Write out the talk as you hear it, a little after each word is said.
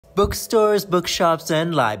Bookstores, bookshops,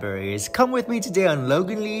 and libraries. Come with me today on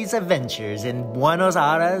Logan Lee's adventures in Buenos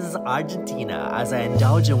Aires, Argentina, as I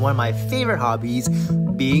indulge in one of my favorite hobbies,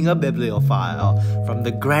 being a bibliophile. From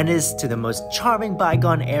the grandest to the most charming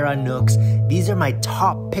bygone era nooks, these are my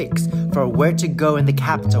top picks for where to go in the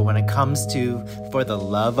capital when it comes to for the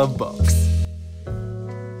love of books.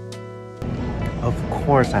 Of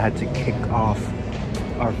course, I had to kick off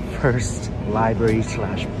our first library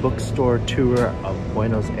slash bookstore tour of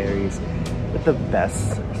Buenos Aires with the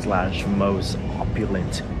best slash most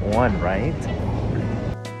opulent one, right?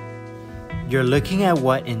 You're looking at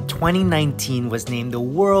what in 2019 was named the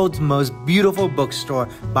world's most beautiful bookstore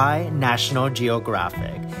by National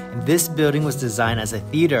Geographic. And this building was designed as a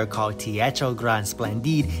theater called Teatro Gran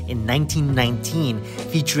Splendid in 1919,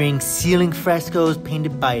 featuring ceiling frescoes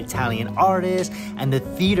painted by Italian artists, and the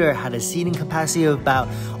theater had a seating capacity of about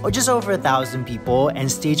just over 1,000 people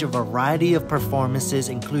and staged a variety of performances,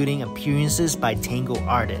 including appearances by tango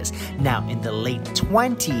artists. Now, in the late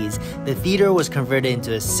 20s, the theater was converted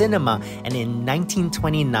into a cinema, and in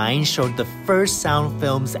 1929 showed the first sound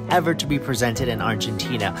films ever to be presented in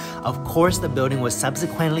Argentina. Of course, the building was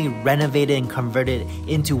subsequently renovated and converted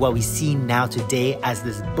into what we see now today as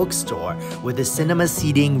this bookstore, with the cinema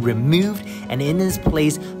seating removed, and in its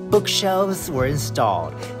place, bookshelves were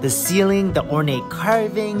installed. The ceiling, the ornate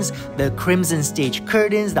carvings, the crimson stage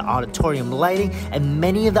curtains, the auditorium lighting, and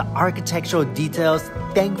many of the architectural details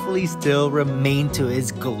thankfully still remain to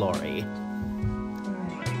its glory.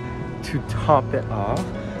 To top it off,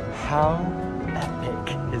 how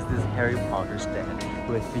epic is this Harry Potter stand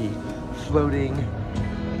with the floating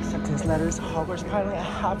acceptance letters, Hogwarts Pilot? I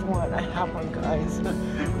have one guys.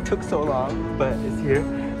 It took so long, but it's here.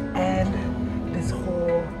 And this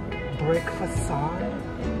whole brick facade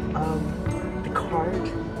of the cart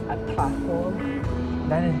at platform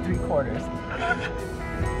 9 3/4.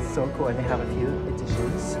 So cool, and they have a few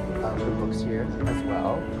editions of the books here as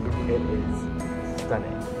well. It is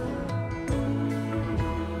stunning.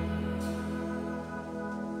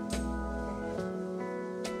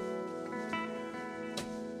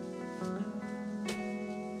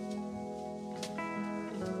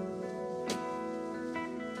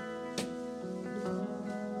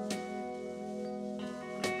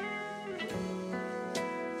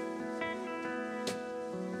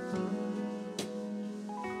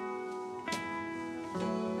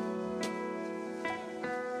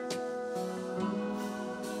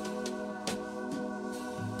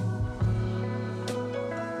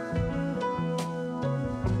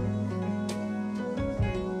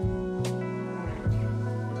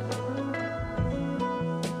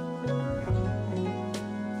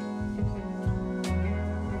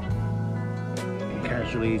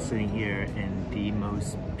 Casually sitting here in the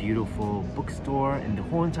most beautiful bookstore in the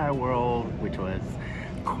whole entire world, which was,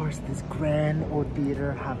 of course, this grand old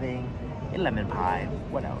theater having a lemon pie.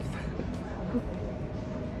 What else?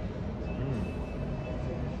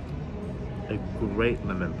 A great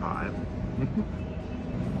lemon pie.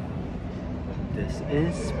 This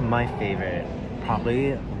is my favorite,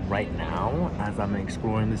 probably right now, as I'm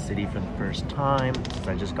exploring the city for the first time since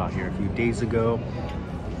I just got here a few days ago.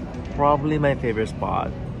 Probably my favorite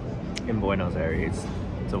spot in Buenos Aires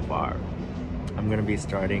so far. I'm gonna be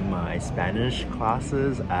starting my Spanish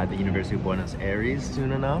classes at the University of Buenos Aires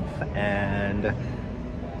soon enough, and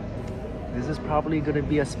this is probably gonna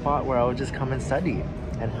be a spot where I'll just come and study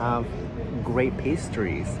and have great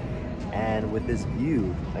pastries. And with this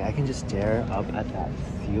view, like, I can just stare up at that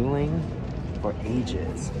ceiling for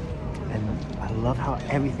ages. And I love how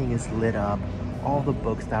everything is lit up, all the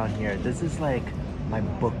books down here. This is like my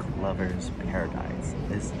book lover's paradise.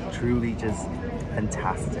 It's truly just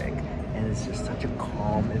fantastic, and it's just such a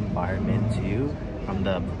calm environment too, from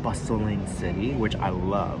the bustling city, which I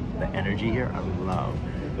love. The energy here, I love.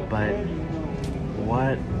 But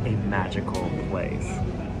what a magical place.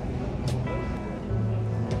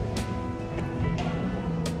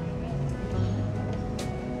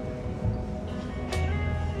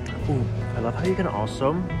 Ooh, I love how you can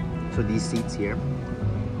also, so these seats here,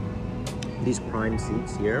 these prime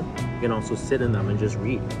seats here, you can also sit in them and just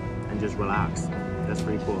read and just relax. That's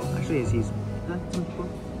pretty cool. Actually, is that some people?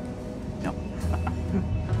 No.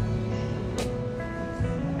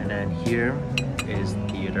 And then here is the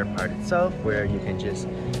theater part itself, where you can just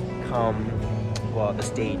come, well, the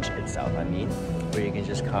stage itself, I mean, where you can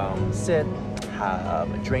just come sit,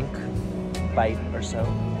 have a drink, bite or so.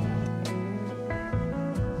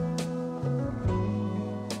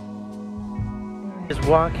 Just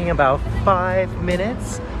walking about 5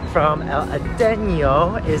 minutes from El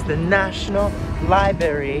Ateneo is the National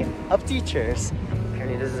Library of Teachers.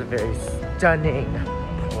 Apparently this is a very stunning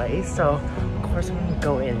place, so of course I'm gonna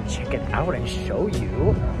go in and check it out and show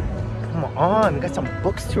you. Come on, we got some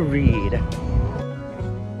books to read.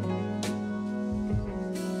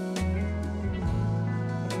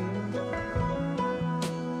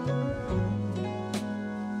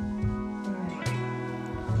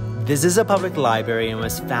 This is a public library and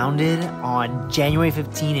was founded on January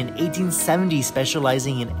 15 in 1870,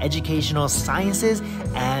 specializing in educational sciences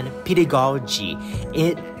and pedagogy.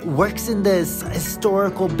 It works in this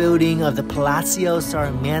historical building of the Palacio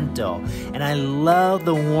Sarmiento, and I love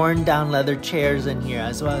the worn down leather chairs in here,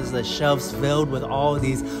 as well as the shelves filled with all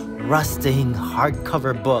these rusting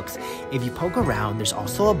hardcover books. If you poke around, there's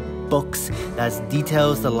also books that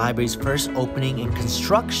details the library's first opening and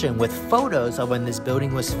construction, with photos of when this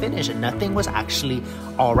building was finished, and nothing was actually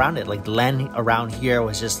all around it. Like, the land around here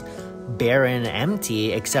was just barren and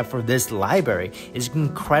empty except for this library. It's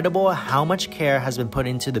incredible how much care has been put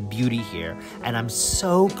into the beauty here, and I'm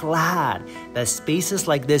so glad that spaces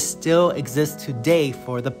like this still exist today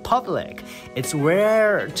for the public. It's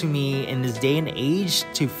rare to me in this day and age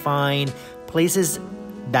to find places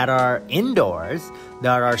that are indoors,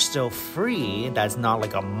 that are still free, that's not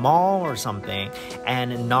like a mall or something,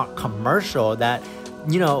 and not commercial, that,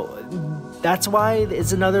 you know, that's why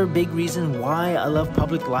it's another big reason why I love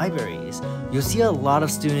public libraries. You'll see a lot of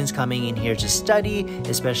students coming in here to study,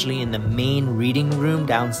 especially in the main reading room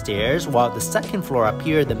downstairs, while the second floor up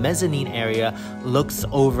here, the mezzanine area, looks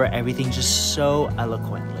over everything just so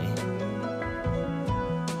eloquently.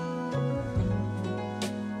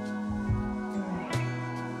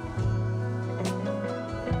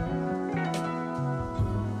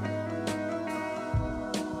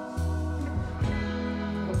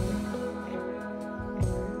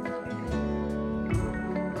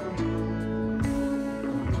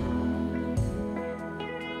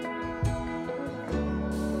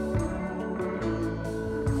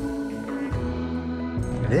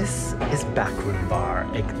 This is Backroom Bar.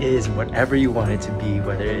 It is whatever you want it to be,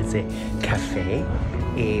 whether it's a cafe,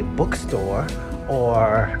 a bookstore,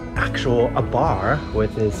 or a bar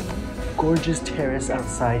with this gorgeous terrace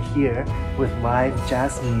outside here with live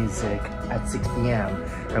jazz music at 6 p.m.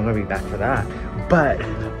 I'm gonna be back for that. But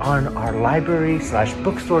on our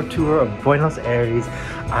library/bookstore tour of Buenos Aires,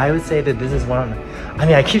 I would say that this is one,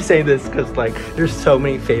 I keep saying this because like there's so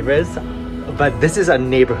many favorites, but this is a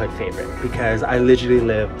neighborhood favorite because I literally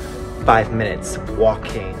live 5 minutes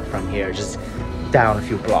walking from here, just down a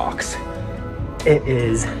few blocks. It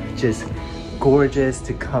is just gorgeous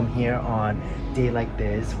to come here on a day like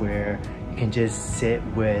this where you can just sit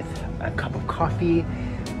with a cup of coffee,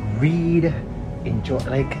 read, enjoy,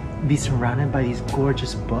 like be surrounded by these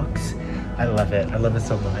gorgeous books. I love it. I love it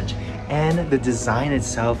so much. And the design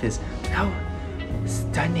itself is how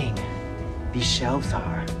stunning these shelves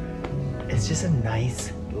are. It's just a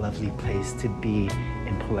nice, lovely place to be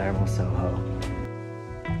in Palermo, Soho.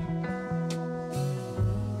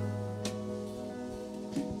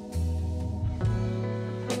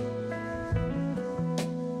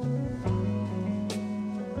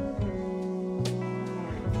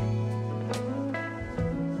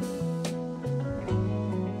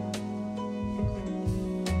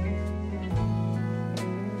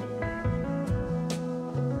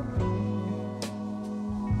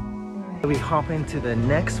 We hop into the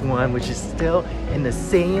next one, which is still in the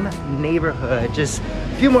same neighborhood, just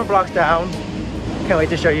a few more blocks down. Can't wait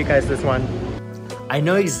to show you guys this one. I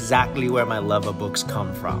know exactly where my love of books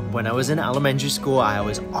come from. When I was in elementary school, I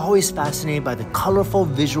was always fascinated by the colorful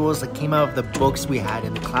visuals that came out of the books we had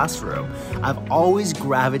in the classroom. I've always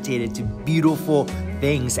gravitated to beautiful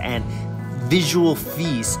things and visual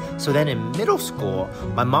feast. So then in middle school,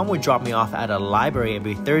 my mom would drop me off at a library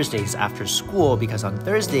every Thursdays after school, because on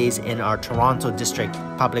Thursdays in our Toronto district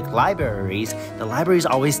public libraries, the libraries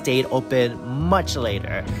always stayed open much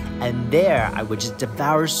later. And there I would just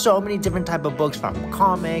devour so many different type of books, from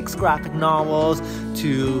comics, graphic novels,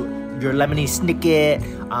 to your Lemony Snicket,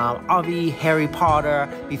 Avi, Harry Potter,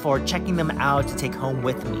 before checking them out to take home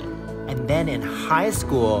with me. And then in high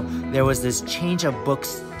school, there was this change of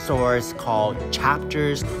bookstores called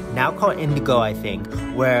Chapters, now called Indigo, I think,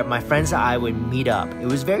 where my friends and I would meet up. It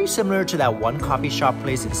was very similar to that one coffee shop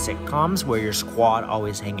place in sitcoms where your squad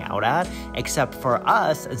always hang out at, except for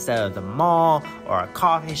us, instead of the mall or a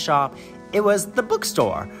coffee shop, it was the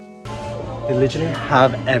bookstore. They literally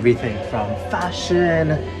have everything from fashion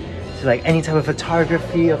to like any type of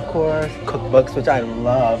photography, of course, cookbooks, which I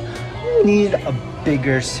love. I need a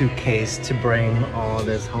bigger suitcase to bring all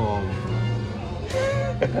this home.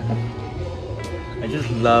 I just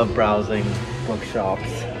love browsing bookshops.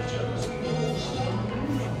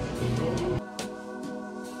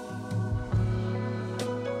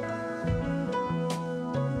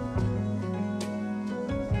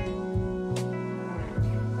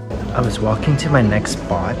 I was walking to my next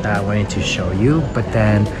spot that I wanted to show you, but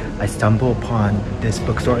then I stumbled upon this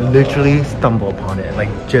bookstore. Literally stumbled upon it, like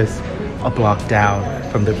just a block down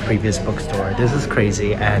from the previous bookstore. This is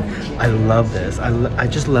crazy, and I love this. I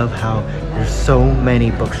just love how there's so many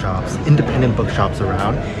bookshops, independent bookshops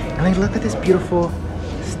around, and I look at this beautiful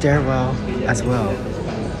stairwell as well.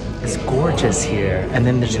 It's gorgeous here. And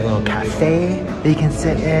then there's a little cafe that you can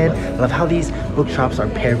sit in. I love how these bookshops are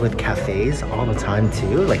paired with cafes all the time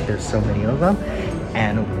too. Like there's so many of them.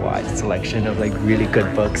 And a wide selection of like really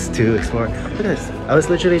good books to explore. Look at this. I was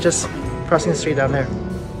literally just crossing the street down there.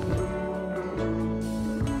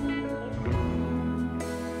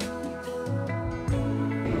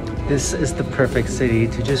 This is the perfect city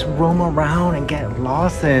to just roam around and get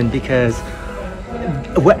lost in, because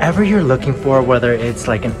whatever you're looking for, whether it's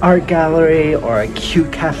like an art gallery or a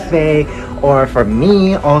cute cafe, or for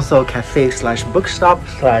me also cafe slash bookstop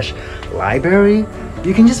slash library,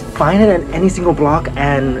 you can just find it in any single block,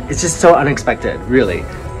 and it's just so unexpected, really.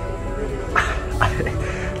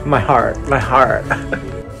 my heart.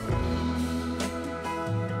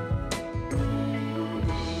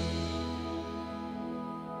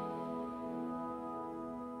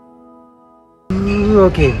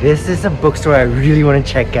 Okay, this is a bookstore I really want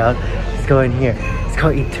to check out. Let's go in here. It's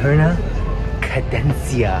called Eterna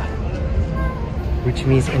Cadencia, which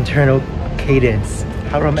means internal cadence.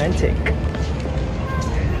 How romantic.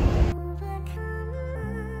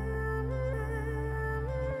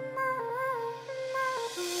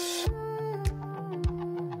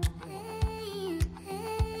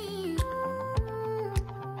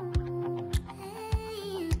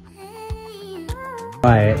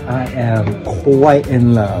 I am quite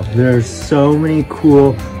in love. There's so many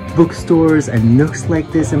cool bookstores and nooks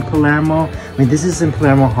like this in Palermo. I mean, this is in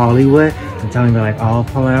Palermo, Hollywood. I'm telling you, like all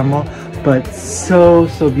Palermo, but so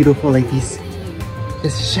beautiful. Like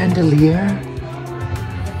this chandelier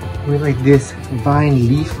with like this vine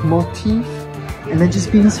leaf motif, and then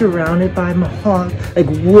just being surrounded by mahogany, like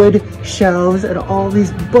wood shelves and all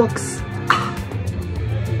these books.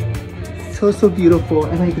 So beautiful.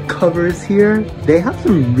 And like the covers here, they have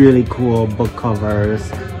some really cool book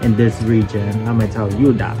covers in this region. I'm gonna tell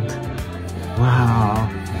you that. Wow,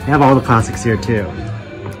 they have all the classics here too.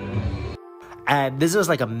 And this was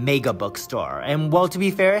like a mega bookstore, and well, to be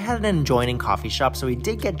fair, it had an adjoining coffee shop, so we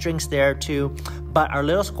did get drinks there too. But our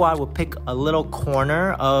little squad would pick a little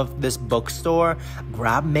corner of this bookstore,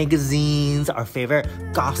 grab magazines, our favorite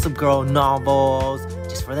Gossip Girl novels,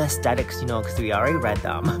 just for the aesthetics, you know, because we already read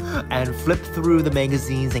them, and flip through the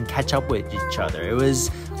magazines and catch up with each other. It was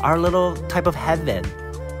our little type of heaven.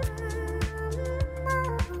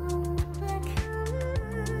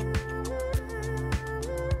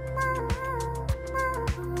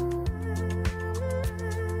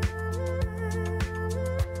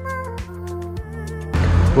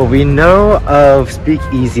 Well, we know of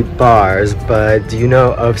speakeasy bars, but do you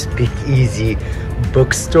know of speakeasy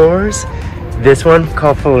bookstores? This one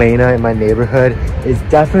called Falena in my neighborhood, it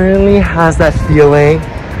definitely has that feeling.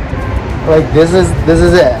 Like this is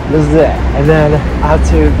it. And then I have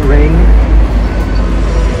to ring.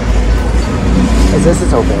 Is this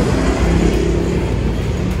is open?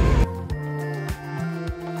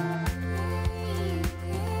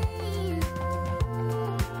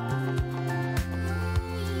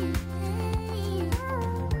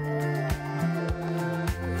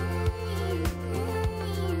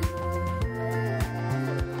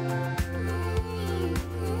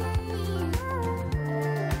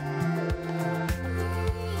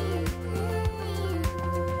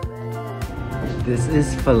 This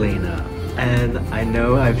is Falena, and I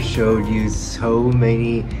know I've showed you so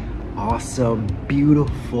many awesome,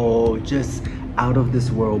 beautiful, just out of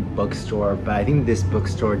this world bookstore, but I think this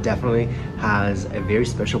bookstore definitely has a very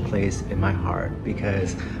special place in my heart,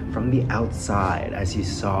 because from the outside, as you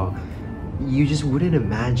saw, you just wouldn't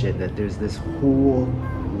imagine that there's this whole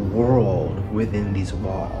world within these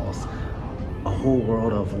walls. A whole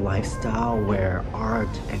world of lifestyle where art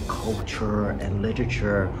and culture and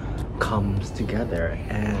literature comes together.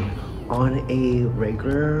 And on a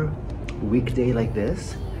regular weekday like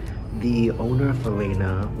this, the owner of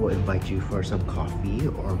Falena will invite you for some coffee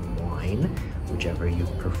or wine, whichever you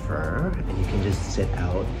prefer, and you can just sit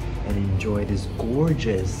out and enjoy this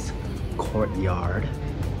gorgeous courtyard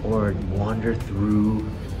or wander through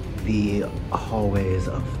the hallways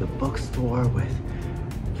of the bookstore with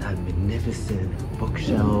that magnificent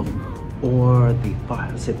bookshelf, or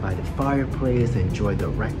sit by the fireplace, enjoy the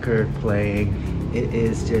record playing.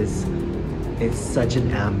 It's such an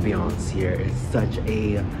ambiance here. It's such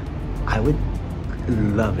a, I would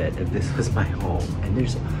love it if this was my home. And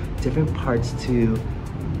there's different parts to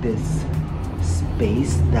this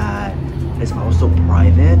space that is also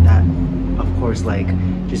private, that of course, like,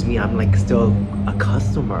 just me, I'm like still a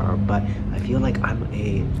customer, but I feel like I'm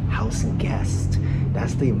a house guest.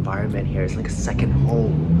 That's the environment here. It's like a second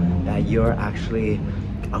home, that you're actually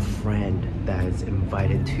a friend that is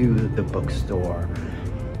invited to the bookstore,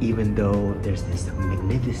 even though there's this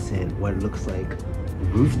magnificent, what looks like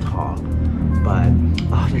rooftop, but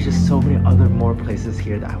there's just so many other more places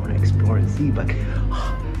here that I want to explore and see. But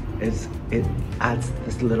it adds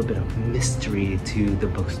this little bit of mystery to the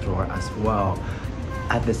bookstore as well.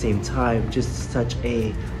 At the same time, just such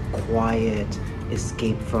a quiet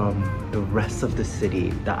escape from the rest of the city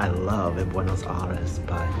that I love in Buenos Aires.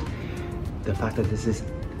 But the fact that this is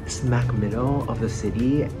smack middle of the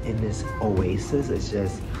city in this oasis is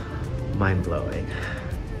just mind-blowing.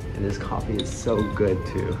 And this coffee is so good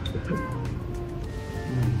too.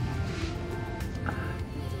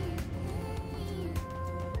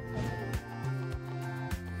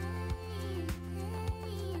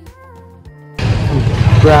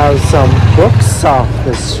 Browse some books off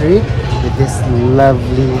the street with this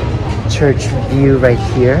lovely church view right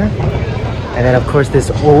here. And then of course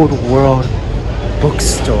this old world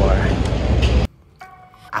bookstore.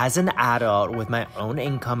 As an adult with my own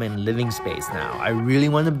income and living space now, I really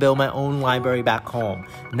want to build my own library back home.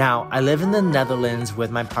 Now, I live in the Netherlands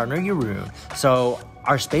with my partner Jeroen, so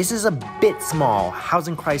our space is a bit small,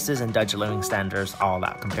 housing crisis and Dutch living standards, all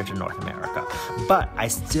that compared to North America. But I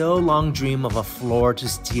still long dream of a floor to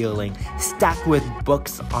ceiling, stacked with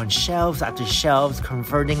books on shelves after shelves,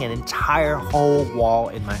 converting an entire whole wall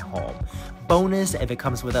in my home. Bonus if it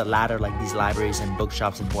comes with a ladder like these libraries and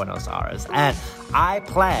bookshops in Buenos Aires. And I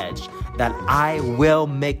pledge that I will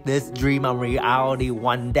make this dream a reality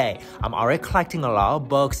one day. I'm already collecting a lot of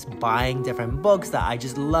books, buying different books that I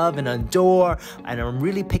just love and adore, and I'm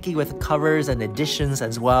really picky with covers and editions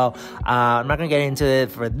as well. I'm not gonna get into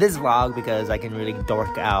it for this vlog because I can really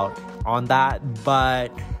dork out on that,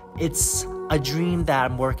 but it's a dream that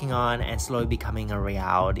I'm working on and slowly becoming a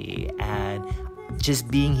reality. And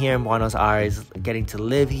just being here in Buenos Aires, getting to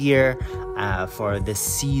live here for this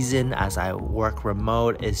season as I work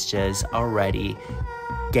remote, is just already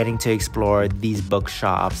getting to explore these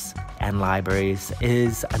bookshops and libraries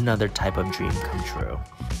is another type of dream come true.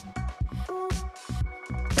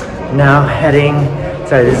 Now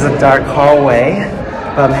sorry, this is a dark hallway,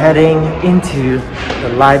 but I'm heading into the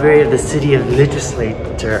library of the City of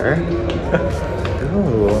Legislature.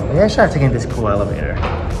 Ooh, maybe I should have taken this cool elevator.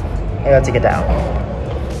 Maybe I'll take it down.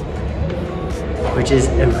 Which is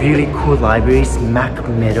a really cool library smack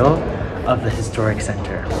middle of the historic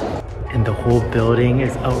center. And the whole building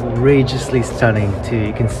is outrageously stunning too.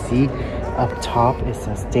 You can see up top is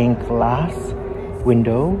a stained glass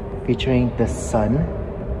window featuring the sun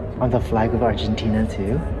on the flag of Argentina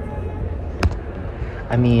too.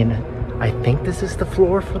 I mean, I think this is the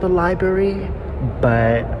floor for the library,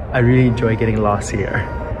 but I really enjoy getting lost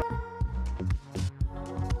here.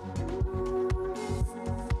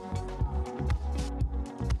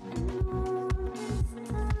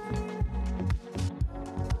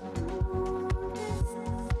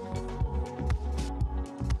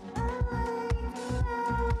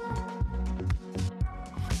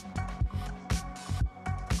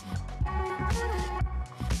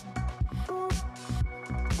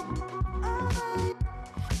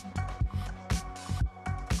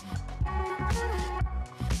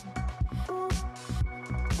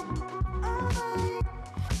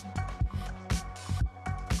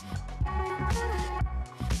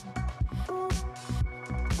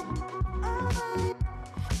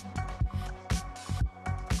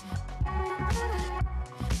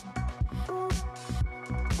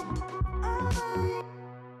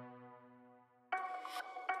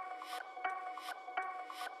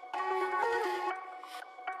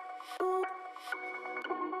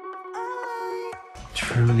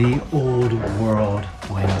 Truly old world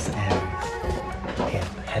Buenos Aires. Okay,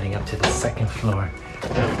 I'm heading up to the second floor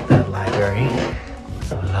of the library.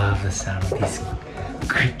 I love the sound of these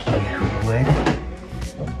creaky wood.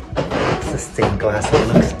 It's the stained glass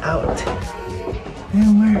that looks out.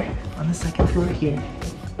 And we're on the second floor here.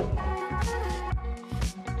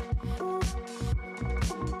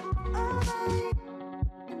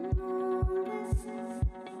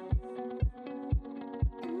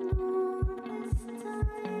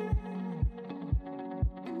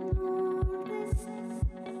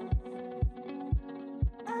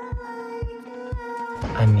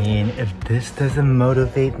 I mean, if this doesn't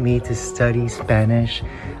motivate me to study Spanish,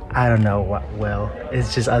 I don't know what will.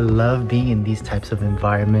 It's just, I love being in these types of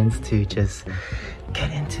environments to just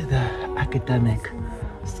get into the academic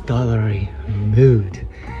scholarly mood.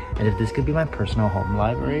 And if this could be my personal home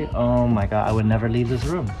library, oh my god, I would never leave this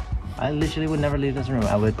room. I literally would never leave this room.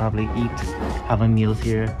 I would probably eat, have my meals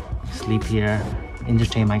here, sleep here,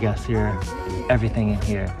 entertain my guests here, everything in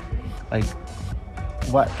here. Like,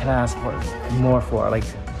 what can I ask for more for? Like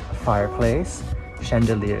a fireplace,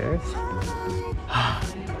 chandeliers,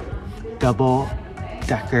 double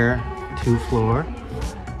decker 2-floor,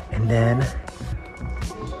 and then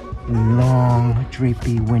long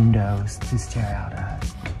drapey windows to stare out at.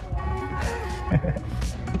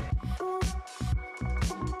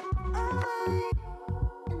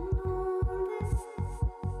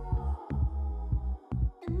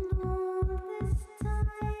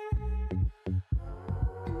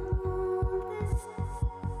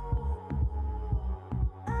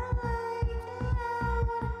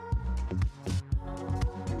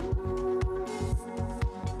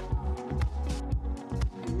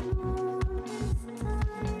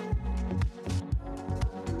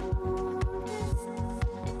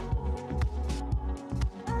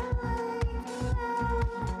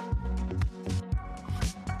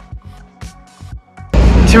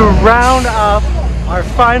 To round up our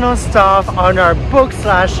final stop on our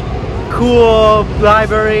book/cool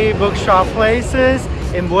library bookshop places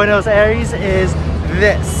in Buenos Aires is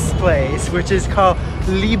this place, which is called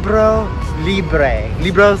Libros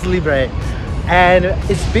Libre, and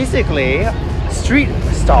it's basically street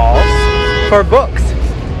stalls for books,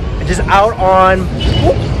 just out on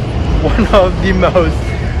one of the most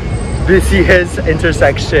busiest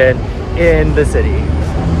intersection in the city.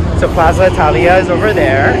 So Plaza Italia is over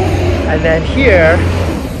there, and then here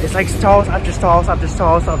it's like stalls after stalls after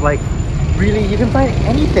stalls of like, really, you can find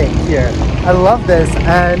anything here. I love this,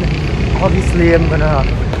 and obviously I'm gonna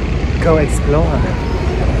go explore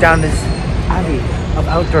down this alley of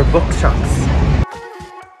outdoor bookshops.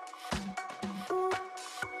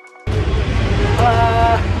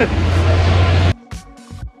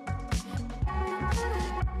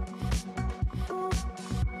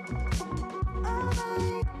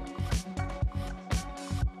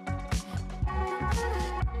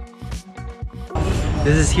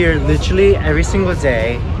 This is here literally every single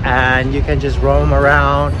day, and you can just roam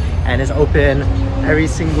around, and it's open every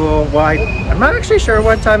single, well, I'm not actually sure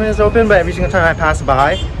what time it is open, but every single time I pass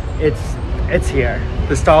by, it's here.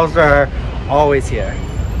 The stalls are always here,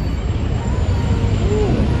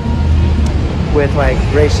 with like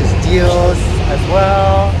gracious deals as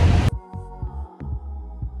well.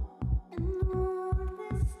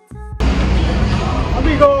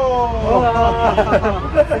 Amigo! Hola!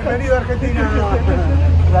 Bienvenido a Argentina!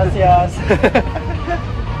 Gracias!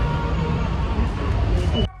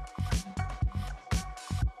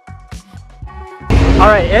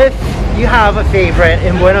 Alright, if you have a favorite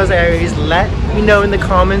in Buenos Aires, let me know in the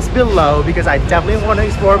comments below, because I definitely want to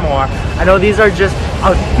explore more. I know these are just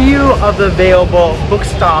a few of the available book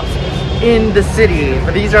stops in the city,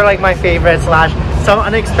 but these are like my favorites / some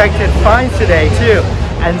unexpected finds today too.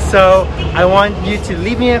 And so I want you to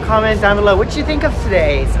leave me a comment down below what you think of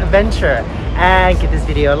today's adventure, and give this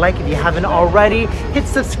video a like if you haven't already. Hit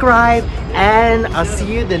subscribe, and I'll see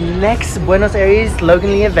you the next Buenos Aires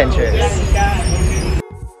Logan Lee adventures.